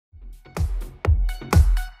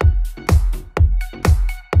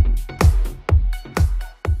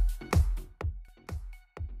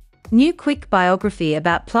New quick biography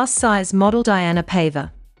about plus-size model Dayana Paiva.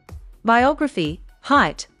 Biography,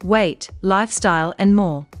 height, weight, lifestyle and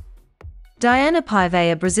more. Dayana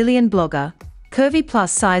Paiva, a Brazilian blogger, curvy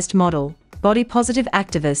plus-sized model, body-positive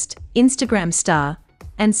activist, Instagram star,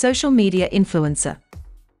 and social media influencer.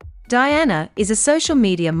 Dayana is a social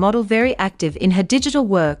media model very active in her digital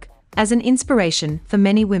work as an inspiration for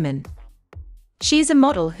many women. She is a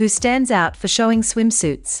model who stands out for showing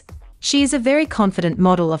swimsuits. She is a very confident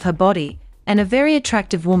model of her body and a very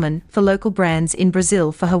attractive woman for local brands in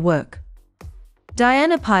Brazil for her work.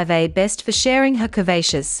 Dayana Paiva best for sharing her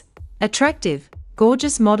curvaceous, attractive,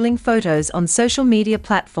 gorgeous modeling photos on social media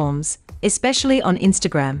platforms, especially on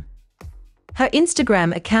Instagram. Her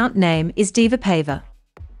Instagram account name is Diva Paiva.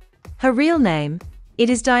 Her real name, it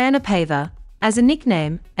is Dayana Paiva, as a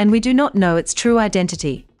nickname, and we do not know its true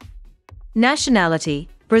identity. Nationality,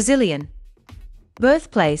 Brazilian.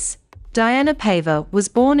 Birthplace, Dayana Paiva was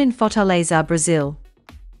born in Fortaleza, Brazil.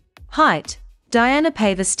 Height, Dayana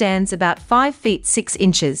Paiva stands about 5 feet 6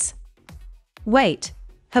 inches. Weight,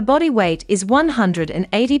 her body weight is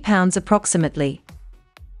 180 pounds approximately.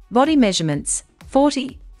 Body measurements,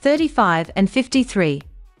 40, 35 and 53.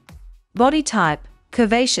 Body type,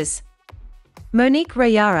 curvaceous. Monique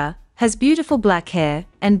Rayara has beautiful black hair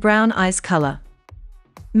and brown eyes color.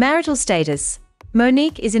 Marital status,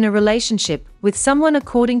 Monique is in a relationship with someone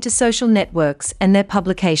according to social networks and their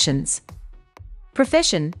publications.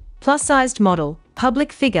 Profession, plus-sized model,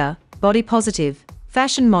 public figure, body positive,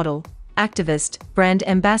 fashion model, activist, brand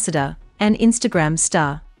ambassador, and Instagram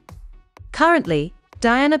star. Currently,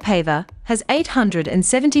 Dayana Paiva has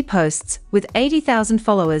 870 posts with 80,000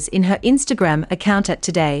 followers in her Instagram account at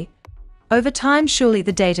today. Over time, surely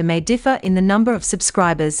the data may differ in the number of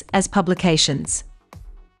subscribers as publications.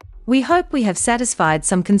 We hope we have satisfied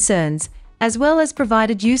some concerns, as well as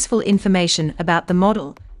provided useful information about the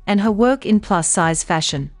model and her work in plus-size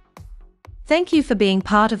fashion. Thank you for being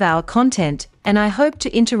part of our content, and I hope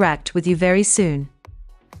to interact with you very soon.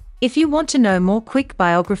 If you want to know more quick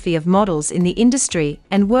biography of models in the industry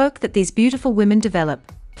and work that these beautiful women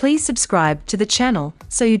develop, please subscribe to the channel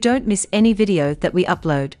so you don't miss any video that we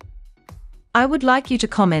upload. I would like you to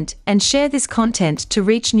comment and share this content to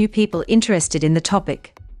reach new people interested in the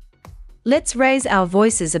topic. Let's raise our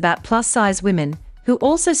voices about plus-size women who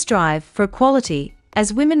also strive for equality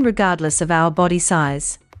as women regardless of our body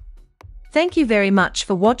size. Thank you very much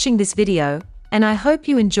for watching this video, and I hope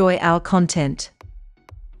you enjoy our content.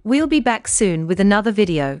 We'll be back soon with another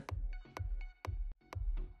video.